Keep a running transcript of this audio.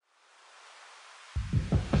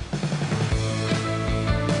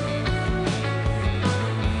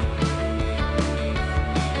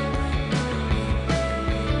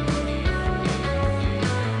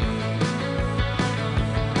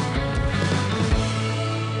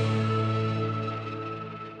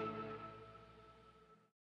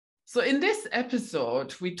So, in this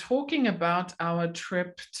episode, we're talking about our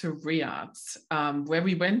trip to Riyadh, where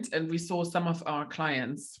we went and we saw some of our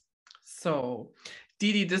clients. So,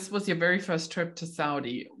 Didi, this was your very first trip to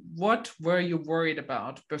Saudi. What were you worried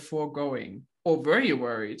about before going? Or were you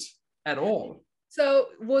worried at all? So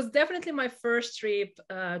it was definitely my first trip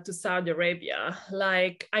to Saudi Arabia.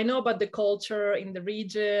 Like I know about the culture in the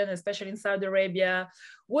region, especially in Saudi Arabia.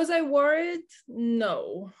 Was I worried?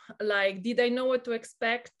 No. Like, did I know what to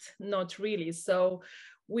expect? Not really. So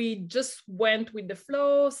we just went with the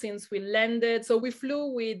flow since we landed. So we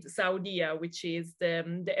flew with Saudia, which is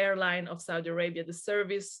the airline of Saudi Arabia. The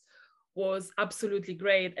service was absolutely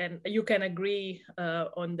great, and you can agree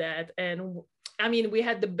on that. And I mean, we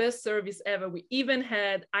had the best service ever. We even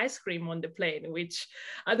had ice cream on the plane, which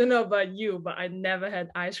I don't know about you, but I never had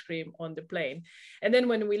ice cream on the plane. And then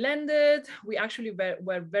when we landed, we actually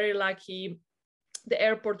were very lucky. The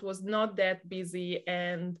airport was not that busy,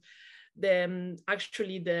 and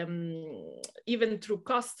even through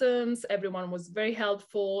customs, everyone was very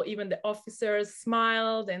helpful. Even the officers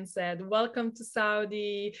smiled and said welcome to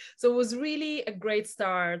Saudi. So it was really a great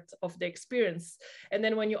start of the experience. And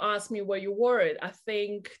then when you ask me, were you worried, I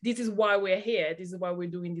think this is why we're here. This is why we're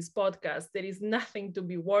doing this podcast. There is nothing to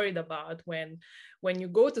be worried about when you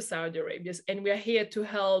go to Saudi Arabia, and we are here to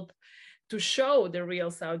help to show the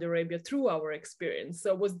real Saudi Arabia through our experience.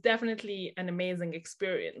 So it was definitely an amazing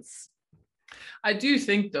experience. I do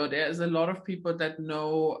think, though, there's a lot of people that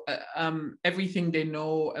know everything they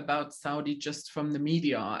know about Saudi just from the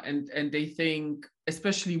media, and they think,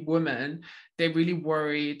 especially women, they're really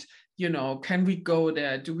worried. You know, can we go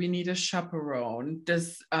there? Do we need a chaperone?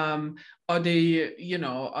 Are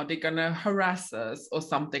they gonna harass us or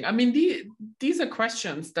something? I mean, these are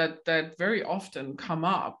questions that very often come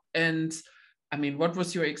up. And I mean, what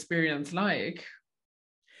was your experience like?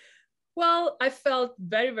 Well, I felt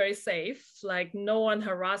very, very safe. Like no one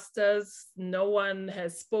harassed us, no one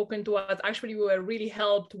has spoken to us. Actually, we were really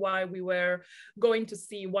helped while we were going to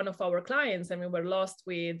see one of our clients, and we were lost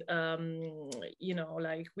with,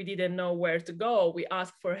 like we didn't know where to go. We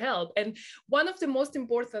asked for help. And one of the most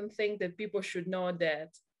important things that people should know that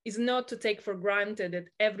is not to take for granted that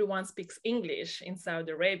everyone speaks English in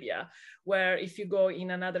Saudi Arabia, where if you go in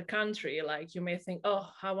another country, like you may think, oh,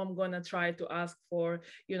 how I'm gonna try to ask for,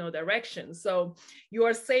 directions. So you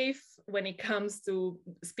are safe when it comes to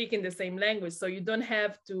speaking the same language. So you don't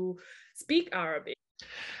have to speak Arabic.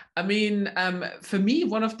 I mean, for me,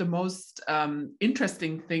 one of the most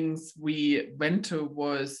interesting things we went to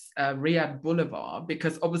was Riyadh Boulevard,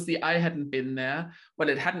 because obviously I hadn't been there. Well,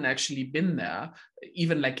 it hadn't actually been there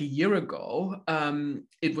even like a year ago.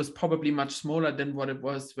 It was probably much smaller than what it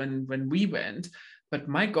was when we went. But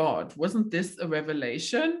my God, wasn't this a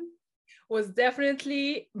revelation? Was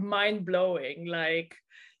definitely mind blowing. Like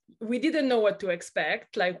we didn't know what to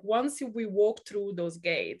expect. Like once we walk through those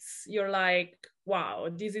gates, you're like, wow,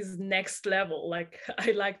 this is next level, like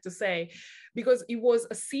I like to say, because it was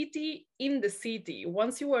a city in the city.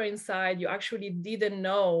 Once you were inside, you actually didn't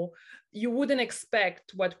know, you wouldn't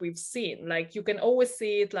expect what we've seen. Like you can always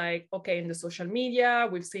see it like, okay, in the social media,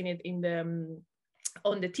 we've seen it in the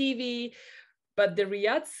on the TV, but the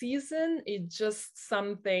Riyadh season is just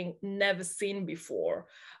something never seen before.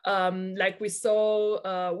 Like we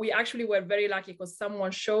saw, we actually were very lucky because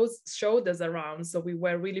someone showed us around. So we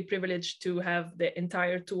were really privileged to have the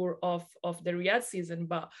entire tour of the Riyadh season,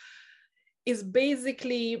 but it's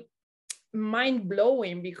basically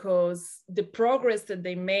mind-blowing because the progress that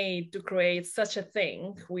they made to create such a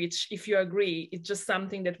thing, which if you agree, it's just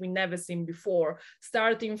something that we never seen before,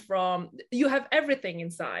 starting from, you have everything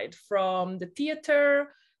inside, from the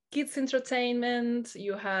theater, kids entertainment,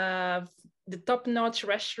 you have the top-notch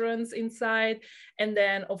restaurants inside, and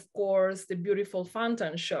then of course the beautiful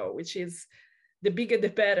fountain show, which is the bigger the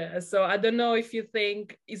better. So I don't know if you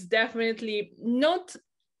think it's definitely not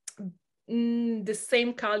the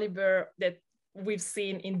same caliber that we've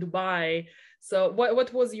seen in Dubai. So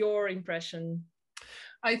what was your impression?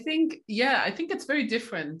 I think it's very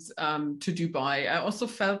different to Dubai. I also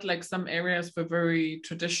felt like some areas were very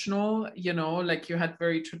traditional, like you had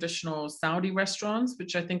very traditional Saudi restaurants,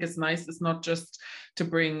 which I think is nice. It's not just to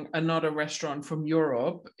bring another restaurant from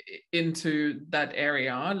Europe into that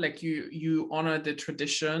area. Like you honor the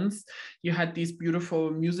traditions. You had these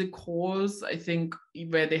beautiful music halls, I think,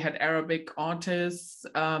 where they had Arabic artists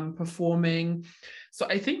performing. So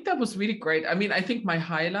I think that was really great. I mean, I think my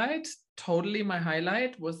highlight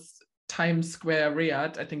was Times Square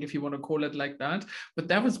Riyadh, I think, if you want to call it like that. But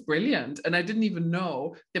that was brilliant. And I didn't even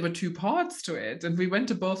know there were two parts to it. And we went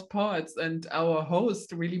to both parts, and our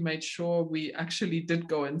host really made sure we actually did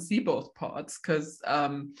go and see both parts, because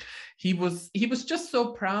he was just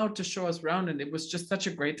so proud to show us around, and it was just such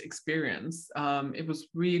a great experience. It was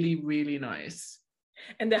really, really nice.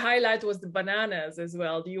 And the highlight was the bananas as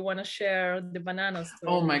well. Do you want to share the banana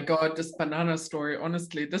story? Oh my God, this banana story.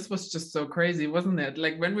 Honestly, this was just so crazy, wasn't it?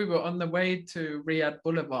 Like when we were on the way to Riyadh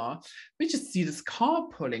Boulevard, we just see this car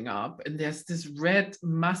pulling up, and there's this red,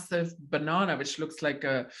 massive banana, which looks like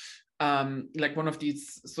like one of these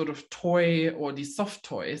sort of toy or these soft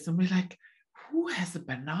toys. And we're like, who has a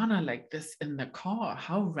banana like this in the car?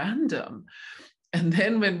 How random. And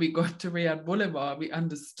then when we got to Riyadh Boulevard, we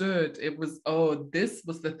understood it was, oh, this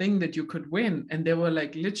was the thing that you could win. And there were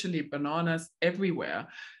like literally bananas everywhere.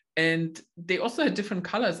 And they also had different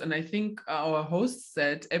colors. And I think our host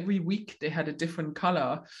said every week they had a different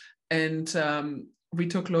color. And we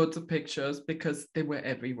took loads of pictures because they were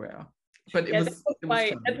everywhere. But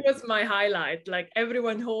that was my highlight. Like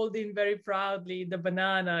everyone holding very proudly the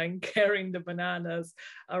banana and carrying the bananas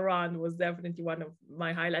around was definitely one of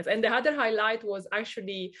my highlights. And the other highlight was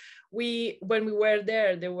actually when we were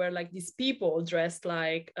there were like these people dressed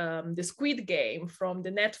like the Squid Game from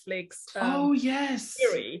the Netflix oh yes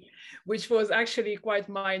series, which was actually quite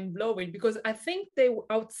mind-blowing, because I think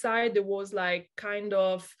outside there was like kind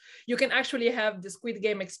of, you can actually have the Squid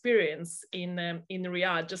Game experience in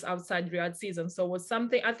Riyadh, just outside Riyadh season. So it was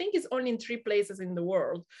something, I think it's only in 3 places in the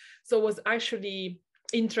world, so it was actually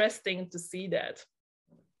interesting to see that.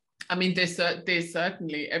 I mean, they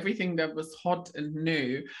certainly, everything that was hot and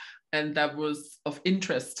new and that was of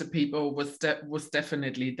interest to people was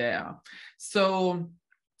definitely there. So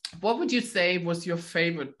what would you say was your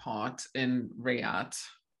favorite part in Riyadh?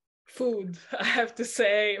 Food. I have to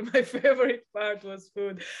say my favorite part was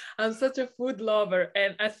food. I'm such a food lover,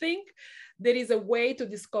 and I think there is a way to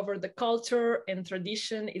discover the culture and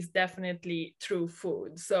tradition is definitely through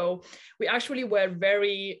food. So we actually were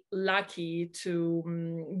very lucky to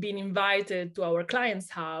being invited to our client's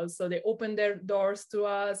house. So they opened their doors to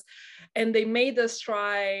us and they made us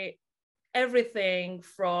try everything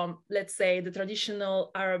from, let's say, the traditional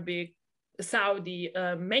Arabic Saudi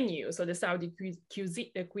menu, so the Saudi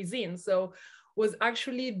cuisine. So was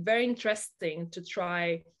actually very interesting to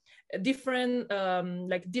try different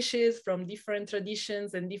like dishes from different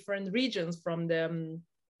traditions and different regions from the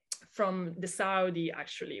Saudi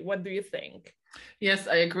actually. What do you think? Yes,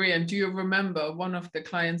 I agree. And do you remember one of the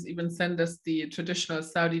clients even sent us the traditional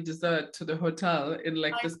Saudi dessert to the hotel in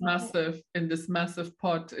like this massive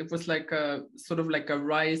pot? It was like a sort of like a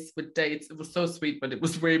rice with dates. It was so sweet, but it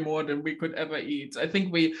was way more than we could ever eat. I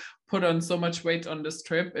think we put on so much weight on this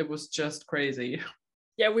trip. It was just crazy.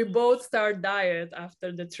 Yeah, we both start diet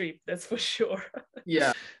after the trip, that's for sure.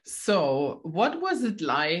 Yeah. So what was it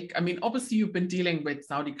like? I mean, obviously you've been dealing with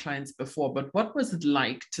Saudi clients before, but what was it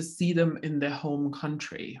like to see them in their home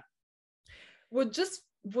country?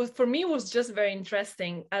 For me was just very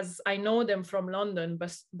interesting, as I know them from London,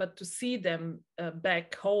 but to see them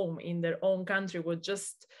back home in their own country was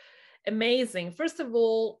just amazing. First of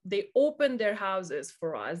all, they opened their houses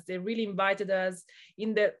for us. They really invited us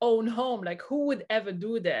in their own home. Like, who would ever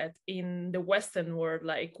do that in the Western world?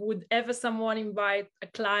 Like, would ever someone invite a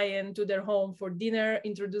client to their home for dinner,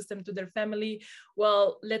 introduce them to their family?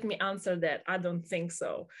 Well, let me answer that. I don't think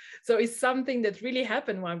so. So it's something that really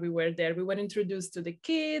happened while we were there. We were introduced to the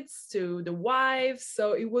kids, to the wives.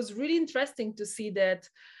 So it was really interesting to see that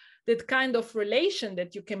kind of relation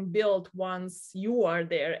that you can build once you are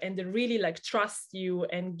there, and they really like trust you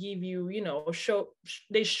and give you,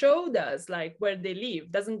 they showed us like where they live.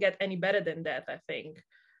 Doesn't get any better than that, I think.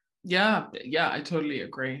 Yeah, I totally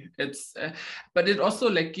agree. It's but it also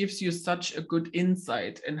like gives you such a good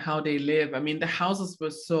insight in how they live. I mean, the houses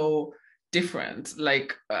were so different.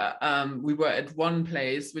 Like we were at one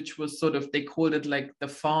place which was sort of, they called it like the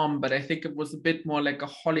farm, but I think it was a bit more like a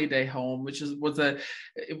holiday home, which it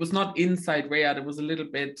was not inside Riyadh, it was a little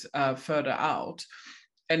bit further out,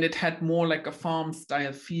 and it had more like a farm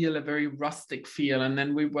style feel, a very rustic feel. And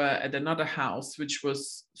then we were at another house which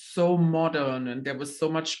was so modern and there was so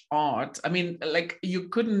much art. I mean, like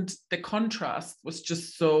the contrast was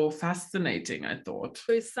just so fascinating, I thought.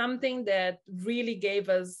 So it's something that really gave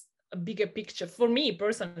us a bigger picture, for me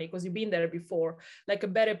personally, because you've been there before, like a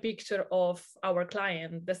better picture of our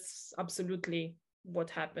client. That's absolutely what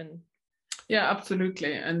happened. Yeah,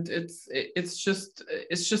 absolutely. And it's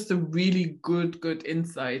just a really good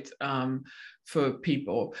insight for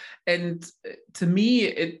people. And to me,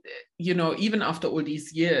 it, you know, even after all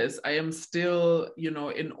these years, I am still, you know,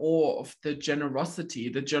 in awe of the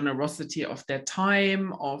generosity of their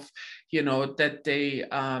time, of, you know, that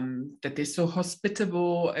they're so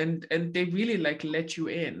hospitable, and they really like let you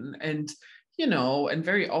in. And you know, and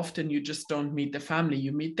very often you just don't meet the family,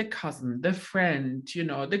 you meet the cousin, the friend, you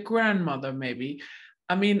know, the grandmother maybe.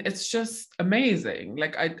 I mean, it's just amazing.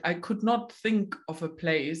 Like I could not think of a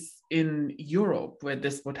place in Europe where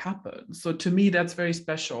this would happen. So to me, that's very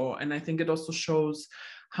special. And I think it also shows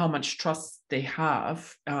how much trust they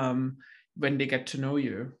have when they get to know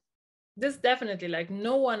you. This definitely, like,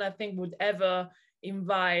 no one I think would ever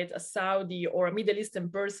invite a Saudi or a Middle Eastern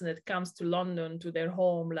person that comes to London to their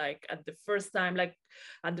home, like at the first time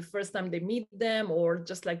they meet them, or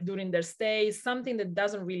just like during their stay, something that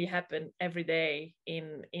doesn't really happen every day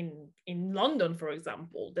in London, for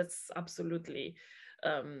example. That's absolutely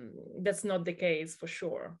that's not the case for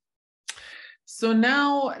sure. So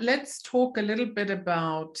now let's talk a little bit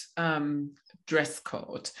about dress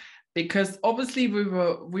code, because obviously we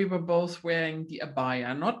were both wearing the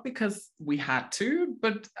abaya, not because we had to,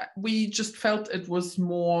 but we just felt it was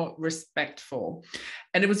more respectful.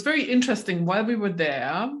 And it was very interesting while we were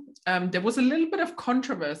there. There was a little bit of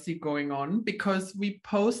controversy going on because we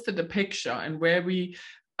posted a picture and where we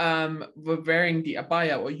were wearing the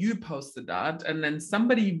abaya, or you posted that, and then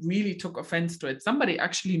somebody really took offense to it. Somebody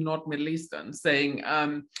actually not Middle Eastern, saying,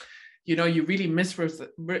 you know, you're really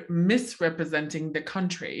misrepresenting the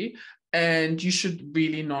country, and you should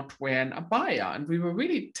really not wear an abaya. And we were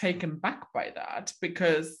really taken back by that,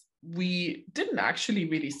 because we didn't actually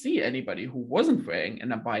really see anybody who wasn't wearing an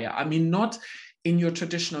abaya. I mean, not in your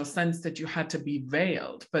traditional sense that you had to be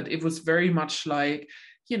veiled, but it was very much like,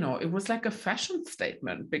 you know, it was like a fashion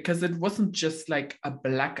statement, because it wasn't just like a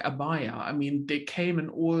black abaya. I mean, they came in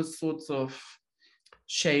all sorts of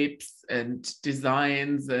shapes and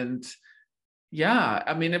designs, and yeah,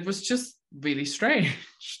 I mean, it was just really strange.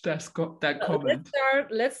 That comment.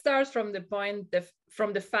 Let's start from the point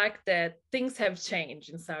from the fact that things have changed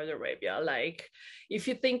in Saudi Arabia. Like, if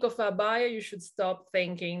you think of abaya, you should stop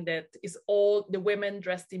thinking that it's all the women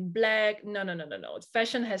dressed in black. No.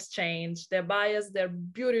 Fashion has changed. The abayas, they're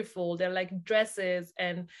beautiful. They're like dresses,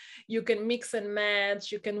 and you can mix and match.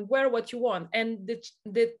 You can wear what you want. And the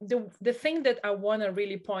thing that I want to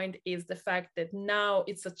really point is the fact that now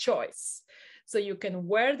it's a choice. So you can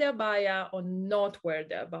wear the abaya or not wear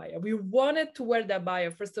the abaya. We wanted to wear the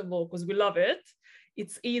abaya, first of all, because we love it.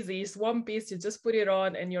 It's easy, it's one piece, you just put it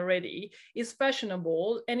on and you're ready. It's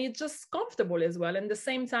fashionable and it's just comfortable as well. And at the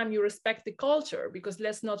same time, you respect the culture, because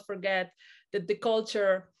let's not forget that the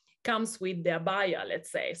culture comes with the abaya, let's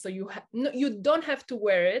say. So you don't have to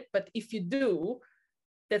wear it, but if you do,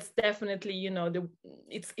 that's definitely, you know,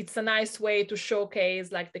 it's a nice way to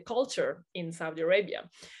showcase like the culture in Saudi Arabia.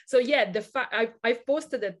 So yeah, I've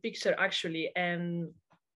posted that picture actually, and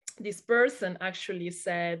this person actually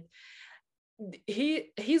said,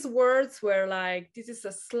 his words were like, this is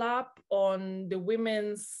a slap on the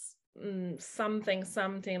women's something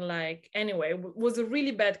like, anyway, was a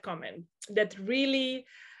really bad comment that really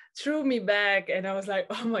threw me back. And I was like,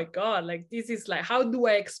 oh my God, like, this is like, how do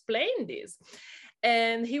I explain this?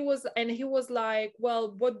 And he was like,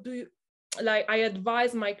 well, what do you like? I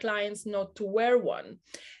advise my clients not to wear one.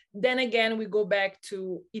 Then again, we go back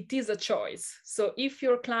to, it is a choice. So if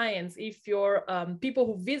your clients, if your people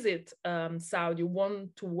who visit Saudi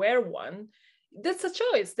want to wear one, that's a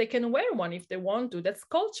choice. They can wear one if they want to. That's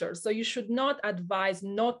culture. So you should not advise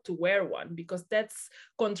not to wear one, because that's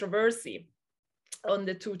controversy on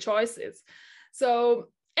the two choices. So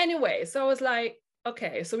anyway, so I was like,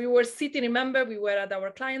 okay, so we were sitting, remember, we were at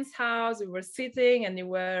our client's house, we were sitting, and they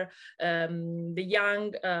were the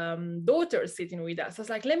young daughter sitting with us. I was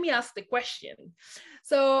like, let me ask the question.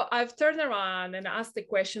 So I've turned around and asked the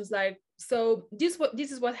questions like, so this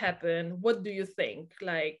is what happened. What do you think?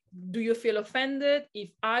 Like, do you feel offended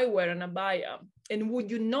if I wear an abaya? And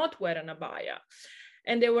would you not wear an abaya?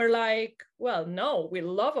 And they were like, well, no, we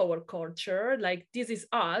love our culture. Like, this is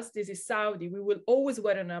us, this is Saudi. We will always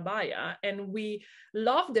wear an abaya. And we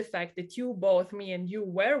love the fact that you, both me and you,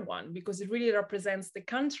 wear one, because it really represents the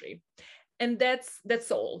country. And that's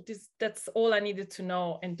all. That's all I needed to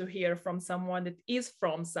know and to hear from someone that is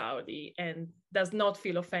from Saudi and does not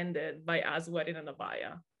feel offended by us wearing an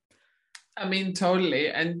abaya. I mean, totally.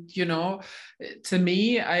 And, you know, to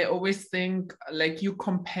me, I always think like you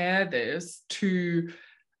compare this to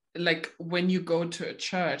like when you go to a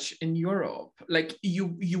church in Europe, like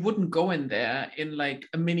you wouldn't go in there in like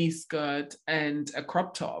a mini skirt and a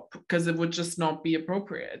crop top because it would just not be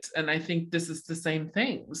appropriate. And I think this is the same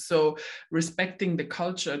thing. So respecting the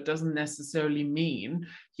culture doesn't necessarily mean,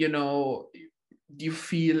 you know, you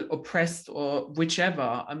feel oppressed or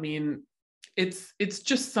whichever. I mean, it's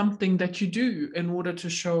just something that you do in order to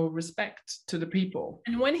show respect to the people.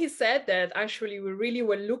 And when he said that, actually, we really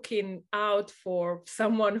were looking out for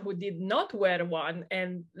someone who did not wear one.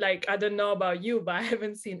 And like, I don't know about you, but I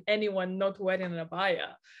haven't seen anyone not wearing an abaya.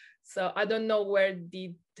 So I don't know where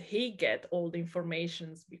did he get all the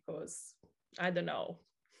informations, because I don't know.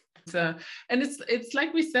 And it's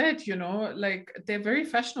like we said, you know, like they're very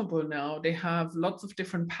fashionable now. They have lots of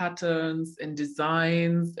different patterns and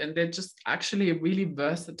designs, and they're just actually a really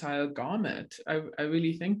versatile garment. I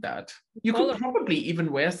really think that you could probably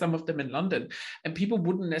even wear some of them in London and people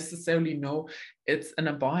wouldn't necessarily know it's an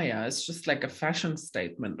abaya. It's just like a fashion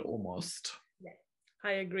statement almost.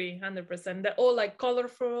 I agree 100%. They're all like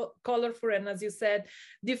colorful, and as you said,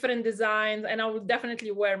 different designs. And I will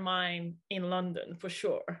definitely wear mine in London for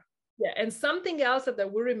sure. Yeah, and something else that I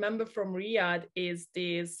will remember from Riyadh is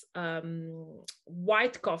this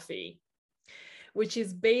white coffee, which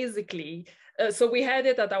is basically, so we had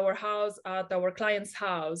it at our house, at our client's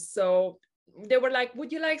house. So they were like,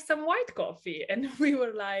 would you like some white coffee? And we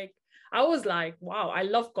were like, I was like, wow, I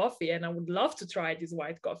love coffee and I would love to try this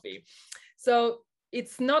white coffee. So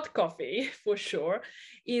it's not coffee for sure.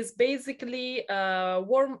 It's basically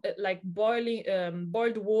warm, like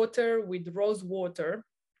boiled water with rose water,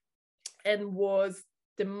 and was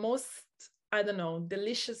the most, I don't know,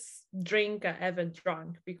 delicious drink I ever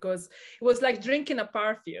drank, because it was like drinking a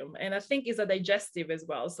perfume, and I think it's a digestive as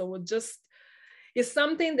well. So it's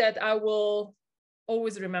something that I will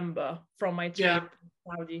always remember from my trip to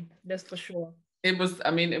Saudi, that's for sure. It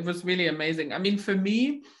was really amazing. I mean, for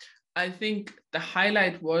me, I think the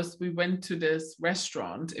highlight was we went to this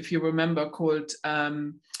restaurant, if you remember, called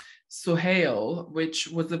Suhail, which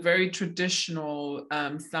was a very traditional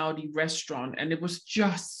Saudi restaurant. And it was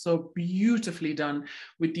just so beautifully done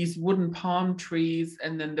with these wooden palm trees.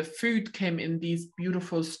 And then the food came in these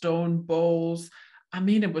beautiful stone bowls. I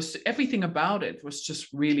mean, it was, everything about it was just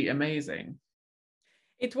really amazing.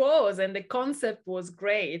 It was, and the concept was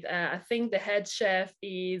great. I think the head chef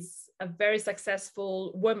is a very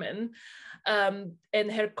successful woman, and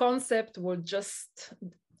her concept was just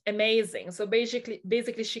amazing. So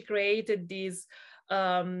basically, she created these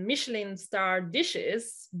Michelin star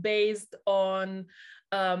dishes based on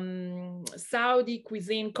Saudi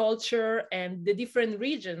cuisine culture and the different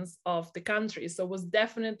regions of the country. So it was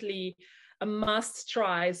definitely a must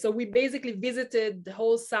try. So we basically visited the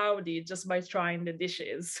whole Saudi just by trying the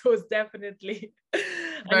dishes. So it's definitely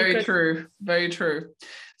very true. Very true.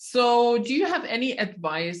 So do you have any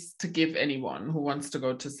advice to give anyone who wants to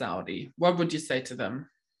go to Saudi? What would you say to them?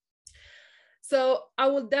 So I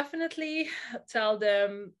will definitely tell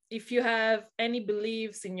them, if you have any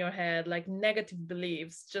beliefs in your head, like negative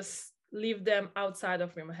beliefs, just leave them outside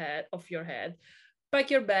of your head. Pack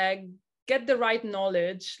your bag, get the right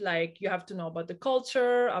knowledge, like you have to know about the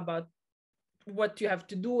culture, about what you have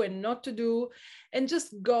to do and not to do, and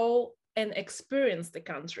just go and experience the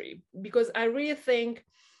country. Because I really think,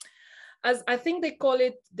 as I think they call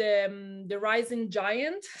it, the rising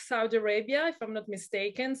giant, Saudi Arabia, if I'm not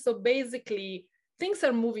mistaken. So basically, things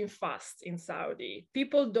are moving fast in Saudi.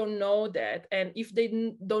 People don't know that. And if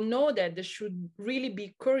they don't know that, they should really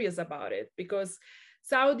be curious about it, because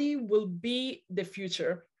Saudi will be the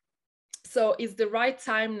future. So it's the right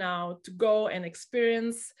time now to go and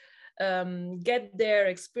experience, get there,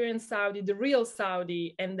 experience Saudi, the real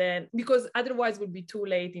Saudi, and then, because otherwise it would be too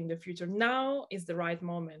late in the future. Now is the right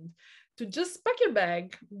moment to just pack your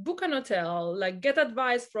bag, book an hotel, like get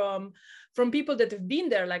advice from people that have been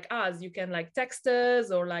there like us. You can like text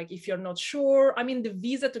us, or like if you're not sure. I mean, to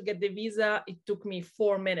get the visa, it took me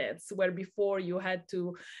 4 minutes, where before you had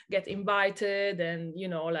to get invited and, you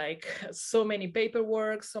know, like so much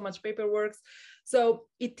paperwork. So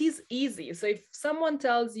it is easy. So if someone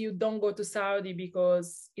tells you don't go to Saudi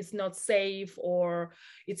because it's not safe or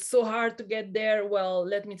it's so hard to get there, well,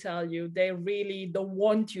 let me tell you, they really don't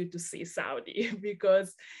want you to see Saudi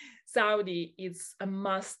because Saudi is a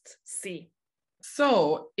must see.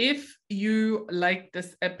 So if you liked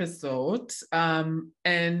this episode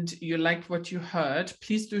and you liked what you heard,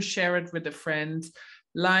 please do share it with a friend.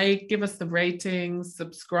 Like, give us the ratings,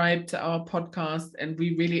 subscribe to our podcast, and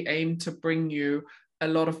we really aim to bring you a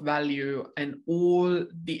lot of value and all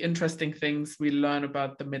the interesting things we learn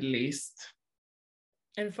about the Middle East.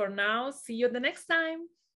 And for now, see you the next time.